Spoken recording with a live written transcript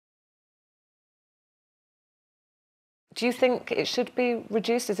Do you think it should be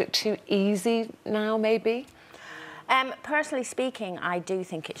reduced? Is it too easy now, maybe? Personally speaking, I do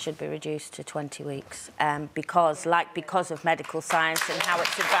think it should be reduced to 20 weeks because of medical science and how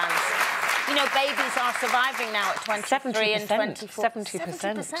it's advanced. You know, babies are surviving now at 23 and 24.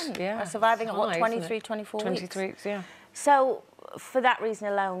 70%, yeah. Are surviving at, what, 23, 24 weeks? 23 weeks, yeah. So, for that reason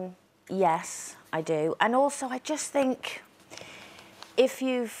alone, yes, I do. And also, I just think if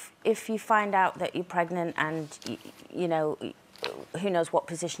you find out that you're pregnant and, you know, who knows what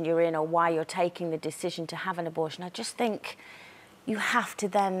position you're in or why you're taking the decision to have an abortion, I just think you have to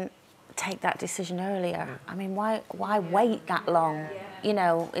then take that decision earlier. I mean, why wait that long? You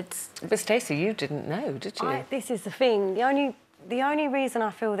know, it's... But Stacey, you didn't know, did you? This is the thing. The only reason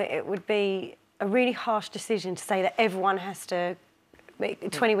I feel that it would be a really harsh decision to say that everyone has to...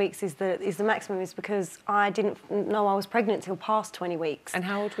 20 weeks is the maximum is because I didn't know I was pregnant till past 20 weeks. And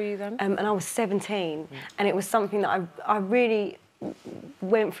how old were you then? And I was 17. And it was something that I really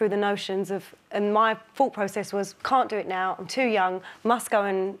went through the notions of... And my thought process was, can't do it now, I'm too young, must go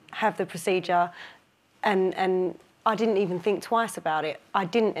and have the procedure. And I didn't even think twice about it. I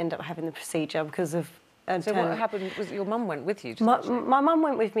didn't end up having the procedure because of... So what happened was your mum went with you? My mum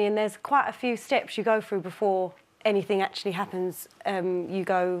went with me, and there's quite a few steps you go through before anything actually happens.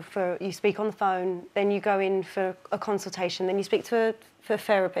 You speak on the phone, then you go in for a consultation, then you speak to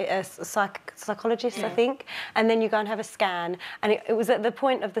a psychologist, I think, and then you go and have a scan. And it was at the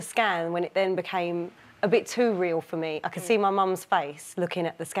point of the scan when it then became a bit too real for me. I could see my mum's face looking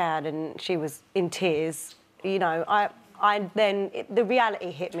at the scan, and she was in tears. You know, the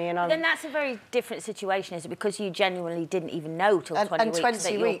reality hit me, and then that's a very different situation, is it? Because you genuinely didn't even know till 20 weeks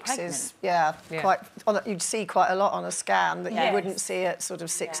that you were pregnant. Is quite. You'd see quite a lot on a scan that you wouldn't see at sort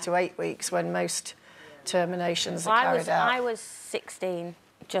of 6 to 8 weeks when most terminations are carried out. I was 16,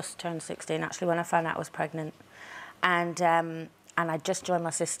 just turned 16 actually, when I found out I was pregnant, and I just joined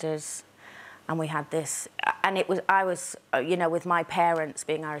my sisters. And we had this, and I was, you know, with my parents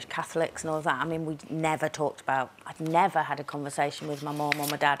being Irish Catholics and all of that, I mean, we never talked about, I'd never had a conversation with my mum or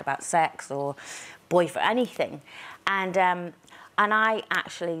my dad about sex or boyfriend, anything. And I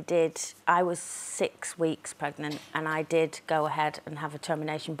actually I was 6 weeks pregnant, and I did go ahead and have a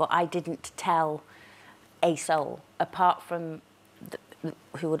termination, but I didn't tell a soul, apart from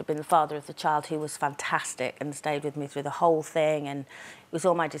who would have been the father of the child, who was fantastic and stayed with me through the whole thing, and it was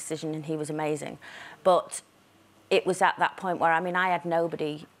all my decision, and he was amazing. But it was at that point where, I mean, I had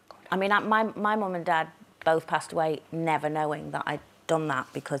nobody. I mean, my mum and dad both passed away never knowing that I'd done that,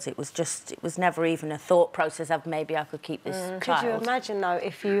 because it was never even a thought process of maybe I could keep this child. Could you imagine, though,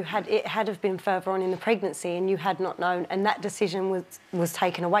 if it had have been further on in the pregnancy and you had not known, and that decision was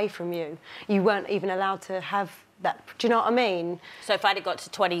taken away from you? You weren't even allowed to have that. Do you know what I mean? So if I'd have got to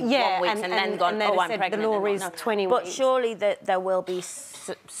 21 weeks and then gone, oh, I'm pregnant. The law is 20 weeks. But surely there will be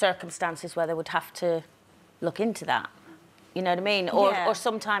circumstances where they would have to look into that. You know what I mean? Or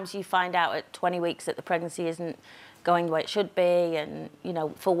sometimes you find out at 20 weeks that the pregnancy isn't going the way it should be, and, you know,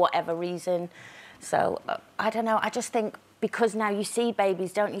 for whatever reason. So, I don't know, I just think, because now you see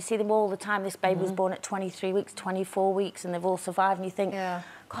babies, don't you? See them all the time. This baby was born at 23 weeks, 24 weeks, and they've all survived, and you think, God,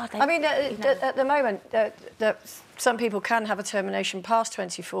 I mean, at the moment, some people can have a termination past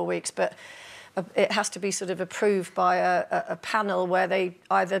 24 weeks, but it has to be sort of approved by a panel where they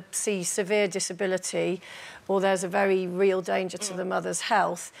either see severe disability or there's a very real danger to the mother's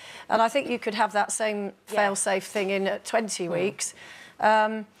health. And I think you could have that same fail-safe thing in at 20 weeks.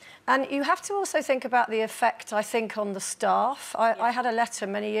 And you have to also think about the effect, I think, on the staff. I had a letter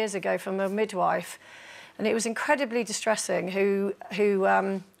many years ago from a midwife, and it was incredibly distressing, who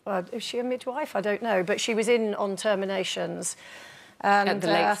is she a midwife? I don't know, but she was in on terminations. And, at the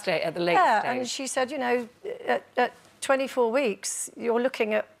late stage. And she said, you know, at 24 weeks, you're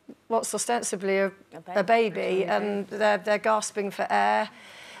looking at what's ostensibly a baby, and they're gasping for air.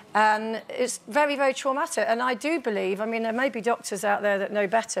 And it's very, very traumatic. And I do believe, I mean, there may be doctors out there that know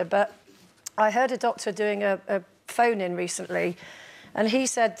better, but I heard a doctor doing a phone-in recently, and he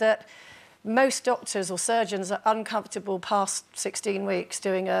said that most doctors or surgeons are uncomfortable past 16 weeks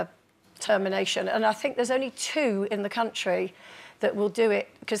doing a termination. And I think there's only 2 in the country that will do it,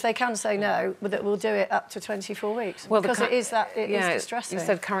 because they can say no, but that will do it up to 24 weeks. Well, because it is distressing. You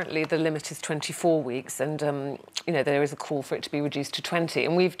said currently the limit is 24 weeks, and you know, there is a call for it to be reduced to 20.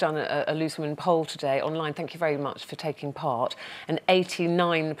 And we've done a Loose Women poll today online. Thank you very much for taking part. And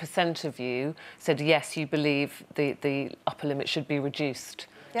 89% of you said yes, you believe the upper limit should be reduced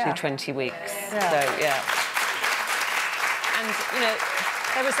to 20 weeks. So and you know,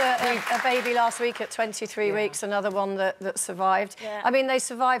 There was a baby last week at 23 weeks, another one that survived. Yeah. I mean, they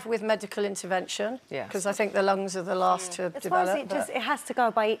survive with medical intervention, because I think the lungs are the last to develop. It has to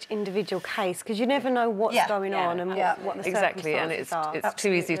go by each individual case, because you never know what's going on and what the exactly, and circumstances are. it's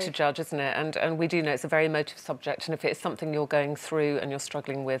too easy to judge, isn't it? And we do know it's a very emotive subject, and if it's something you're going through and you're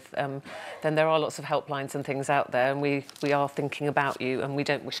struggling with, then there are lots of helplines and things out there, and we are thinking about you, and we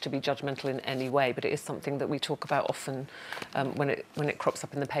don't wish to be judgmental in any way, but it is something that we talk about often when it crops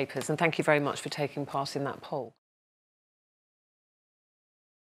up in the papers. And thank you very much for taking part in that poll.